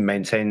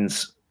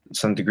maintains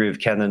some degree of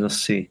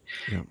canonicity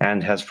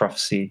and has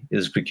prophecy,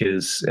 is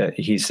because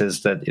he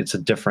says that it's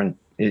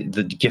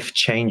the gift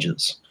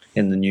changes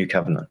in the new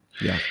covenant.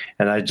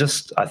 And I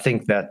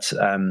think that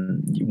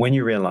when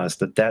you realize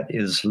that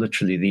is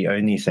literally the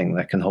only thing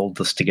that can hold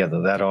this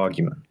together, that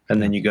argument,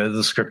 and then you go to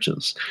the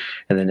scriptures,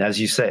 and then, as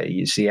you say,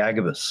 you see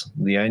Agabus,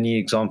 the only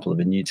example of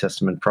a New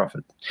Testament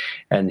prophet,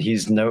 and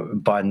he's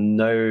by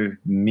no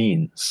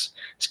means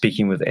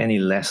speaking with any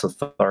less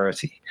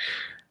authority.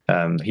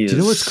 Do you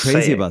know what's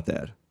crazy about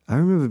that? I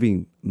remember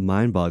being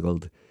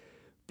mind-boggled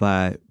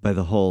by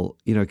the whole,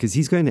 because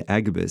he's going to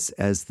Agabus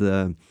as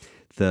the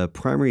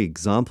primary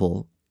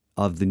example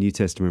of the New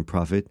Testament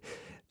prophet.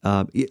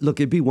 Look,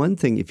 it'd be one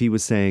thing if he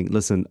was saying,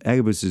 listen,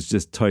 Agabus is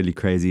just totally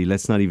crazy.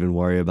 Let's not even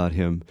worry about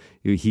him.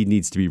 He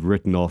needs to be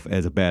written off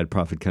as a bad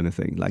prophet kind of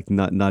thing, like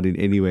not in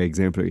any way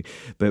exemplary.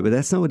 But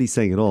that's not what he's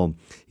saying at all.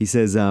 He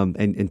says,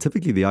 and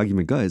typically the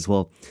argument goes,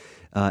 well,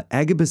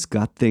 Agabus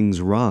got things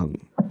wrong,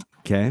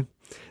 okay?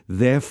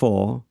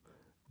 Therefore,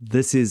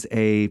 this is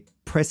a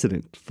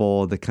precedent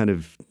for the kind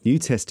of New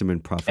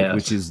Testament prophet,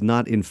 which is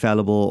not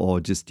infallible or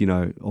just,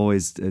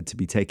 always to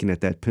be taken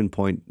at that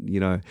pinpoint,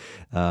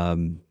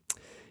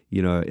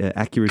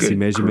 accuracy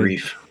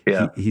measurement.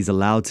 He's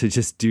allowed to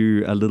just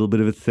do a little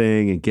bit of a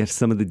thing and get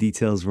some of the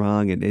details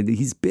wrong. And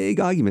his big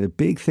argument, a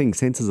big thing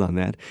centers on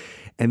that.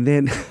 And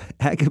then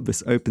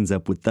Agabus opens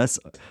up with thus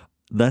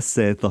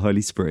saith the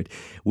Holy Spirit,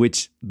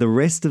 which the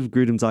rest of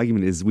Grudem's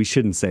argument is we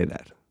shouldn't say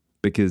that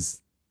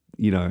because,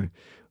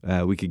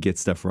 we could get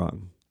stuff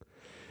wrong.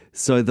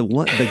 So the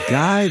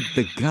guy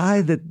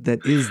that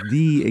is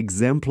the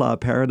exemplar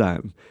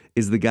paradigm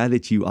is the guy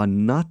that you are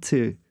not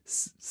to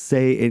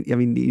say. I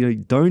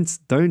mean, don't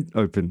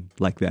open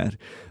like that.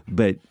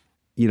 But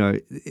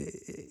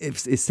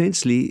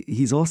essentially,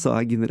 he's also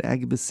arguing that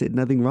Agabus said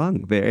nothing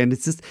wrong there, and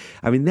it's just,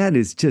 that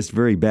is just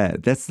very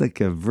bad. That's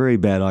like a very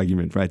bad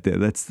argument right there.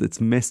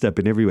 That's messed up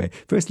in every way.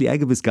 Firstly,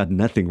 Agabus got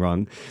nothing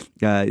wrong.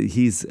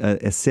 He's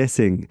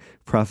assessing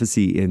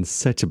prophecy in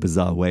such a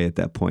bizarre way at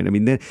that point.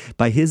 Then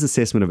by his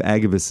assessment of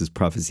Agabus's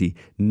prophecy,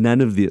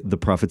 none of the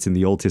prophets in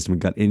the Old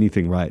Testament got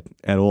anything right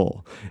at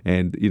all.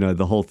 And,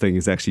 the whole thing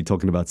is actually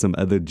talking about some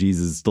other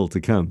Jesus still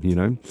to come,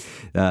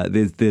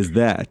 There's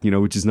that,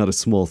 which is not a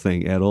small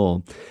thing at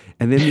all.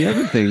 And then the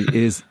other thing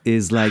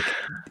is like,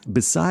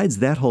 besides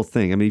that whole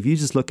thing, if you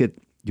just look at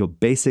your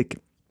basic,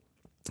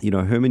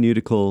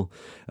 hermeneutical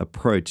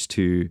approach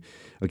to,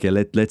 okay,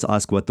 let's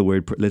ask what the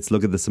word, let's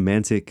look at the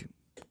semantic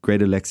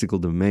greater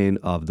lexical domain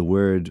of the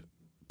word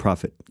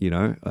prophet,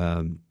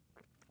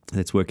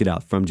 let's work it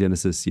out from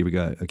Genesis. Here we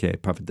go. Okay,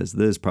 prophet does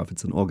this.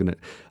 Prophet's an organ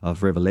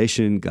of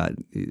revelation. God,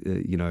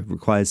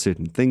 requires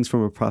certain things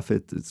from a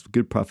prophet. It's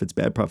good prophets,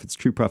 bad prophets,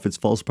 true prophets,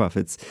 false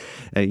prophets.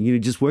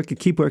 And just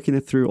keep working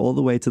it through all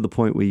the way to the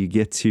point where you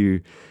get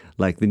to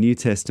like the New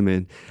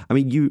Testament.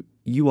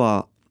 You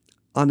are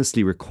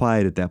honestly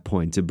required at that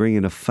point to bring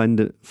in a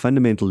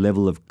fundamental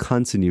level of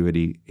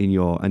continuity in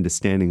your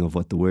understanding of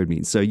what the word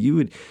means. So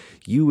you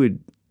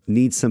would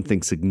need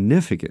something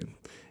significant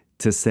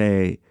to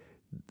say,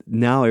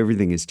 now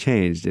everything has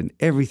changed, and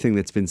everything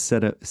that's been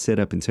set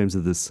up in terms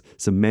of this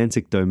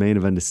semantic domain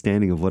of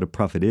understanding of what a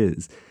prophet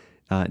is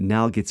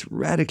now gets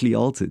radically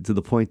altered to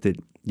the point that,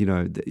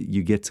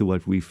 you get to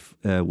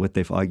what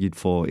they've argued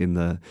for in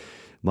the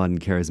modern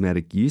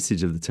charismatic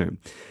usage of the term.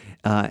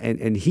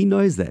 And he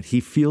knows that. He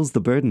feels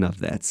the burden of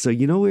that. So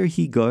you know where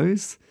he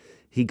goes?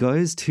 He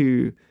goes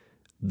to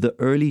the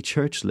early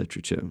church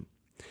literature.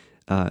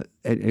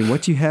 And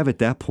what you have at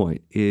that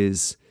point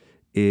is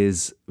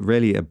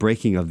really a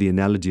breaking of the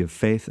analogy of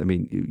faith. I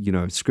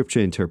mean, Scripture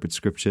interprets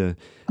Scripture.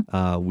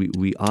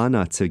 We are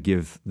not to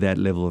give that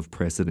level of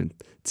precedent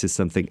to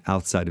something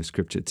outside of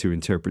Scripture to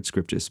interpret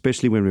Scripture,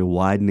 especially when we're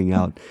widening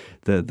out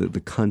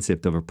the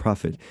concept of a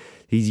prophet.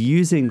 He's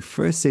using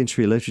first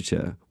century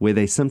literature where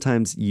they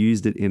sometimes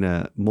used it in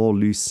a more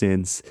loose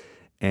sense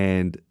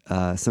and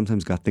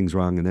sometimes got things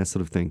wrong and that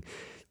sort of thing,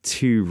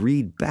 to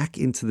read back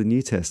into the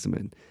New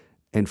Testament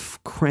and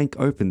crank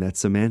open that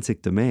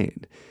semantic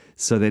domain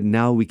so that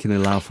now we can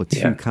allow for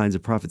two kinds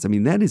of prophets. I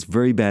mean, that is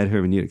very bad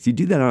hermeneutics. You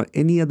do that on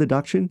any other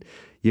doctrine,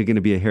 you're going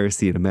to be a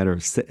heresy in a matter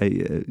of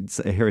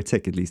a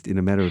heretic, at least in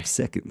a matter of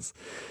seconds.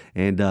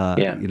 And that's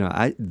what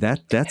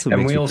makes me crazy.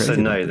 And we also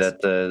know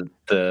that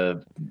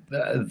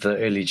the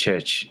early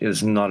church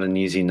is not an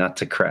easy nut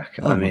to crack.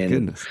 Oh, my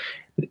goodness.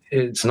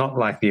 It's not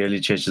like the early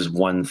church is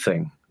one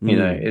thing.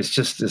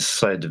 It's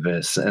so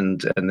diverse,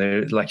 and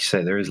there, like you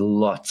say, there is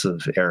lots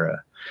of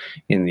error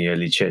in the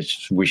early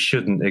church. We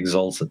shouldn't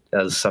exalt it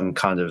as some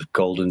kind of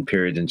golden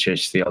period in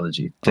church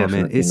theology.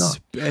 Definitely not.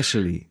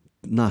 Especially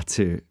not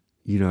to,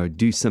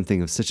 do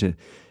something of such a,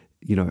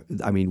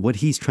 what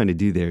he's trying to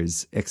do there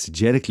is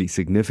exegetically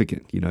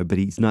significant, but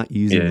he's not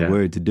using the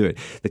word to do it.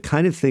 The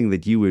kind of thing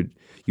that you'd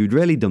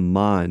really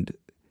demand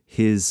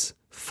his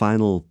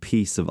final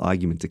piece of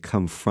argument to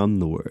come from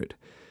the word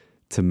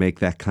to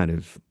make that kind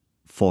of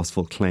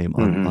forceful claim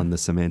on the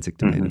semantic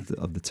domain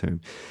of the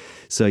term.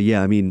 So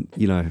I mean,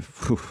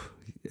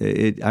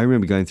 I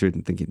remember going through it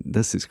and thinking,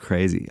 this is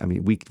crazy. I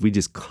mean, we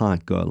just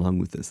can't go along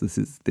with this.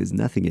 There's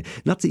nothing here.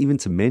 Not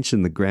to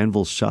mention the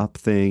Granville Sharp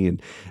thing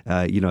and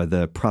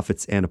the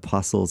prophets and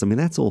apostles. I mean,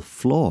 that's all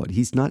flawed.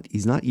 He's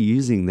not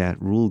using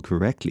that rule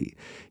correctly.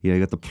 You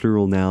got the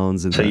plural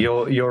nouns and so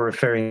you're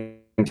referring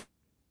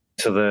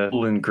to the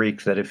rule in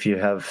Greek that if you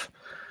have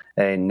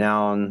a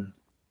noun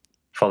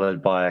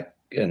followed by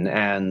an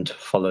and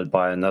followed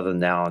by another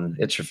noun,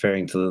 it's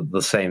referring to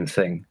the same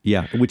thing.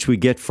 Yeah, which we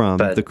get from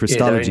the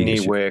Christology. It only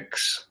issue.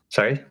 works.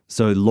 Sorry?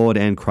 So Lord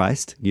and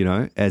Christ,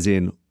 as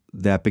in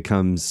that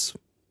becomes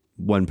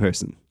one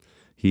person.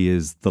 He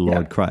is the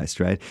Lord Christ,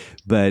 right?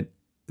 But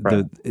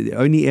the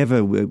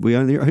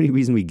only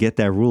reason we get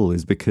that rule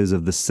is because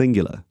of the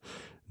singular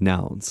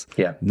nouns,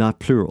 not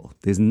plural.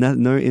 There's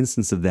no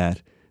instance of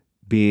that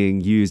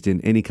being used in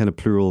any kind of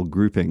plural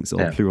groupings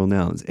or plural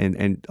nouns.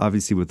 And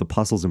obviously with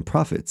apostles and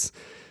prophets,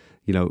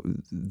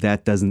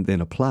 that doesn't then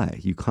apply.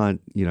 You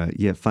can't,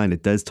 fine,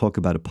 it does talk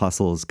about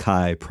apostles,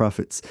 Kai,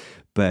 prophets,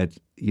 but,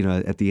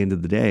 at the end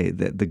of the day,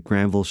 the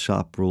Granville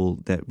Sharp rule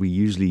that we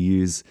usually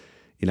use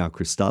in our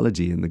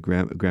Christology and the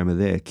grammar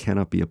there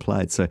cannot be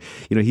applied. So,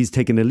 he's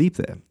taken a leap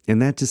there.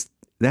 And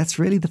that's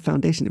really the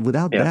foundation.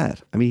 Without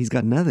that, I mean, he's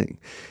got nothing.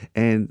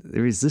 And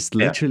there is just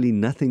literally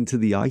nothing to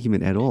the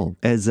argument at all.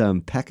 As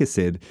Packer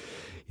said,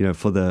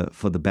 for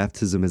the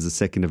baptism as a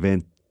second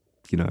event,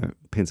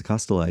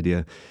 Pentecostal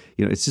idea,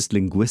 it's just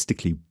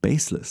linguistically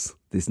baseless.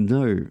 There's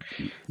no,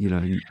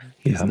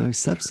 there's no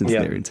substance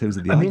there in terms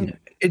of the argument.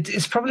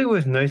 It's probably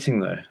worth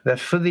noting, though, that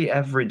for the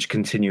average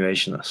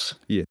continuationist,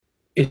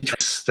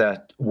 it's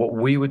that what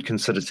we would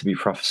consider to be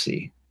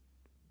prophecy,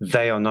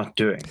 they are not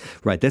doing.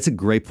 Right. That's a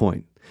great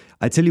point.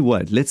 I tell you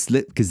what,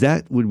 because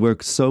that would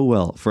work so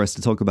well for us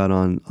to talk about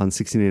on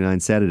 1689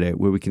 Saturday,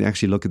 where we can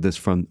actually look at this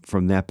from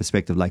that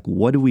perspective. Like,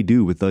 what do we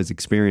do with those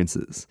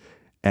experiences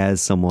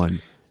as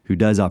someone who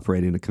does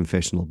operate in a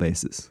confessional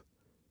basis?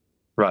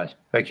 Right.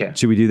 Okay.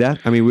 Should we do that?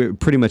 I mean, we're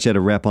pretty much at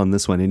a wrap on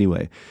this one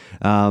anyway.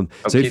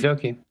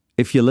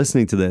 If you're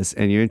listening to this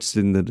and you're interested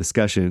in the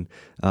discussion,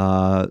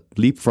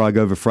 leapfrog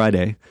over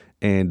Friday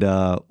and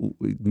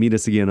meet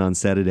us again on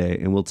Saturday,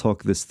 and we'll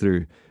talk this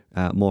through.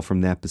 More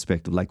from that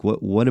perspective, like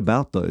what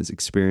about those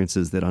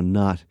experiences that are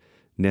not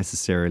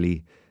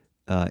necessarily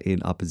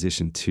in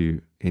opposition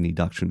to any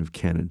doctrine of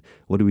canon?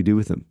 What do we do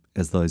with them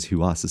as those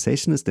who are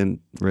cessationist and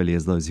really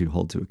as those who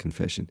hold to a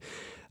confession?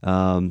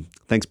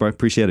 Thanks, bro.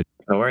 Appreciate it.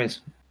 No worries.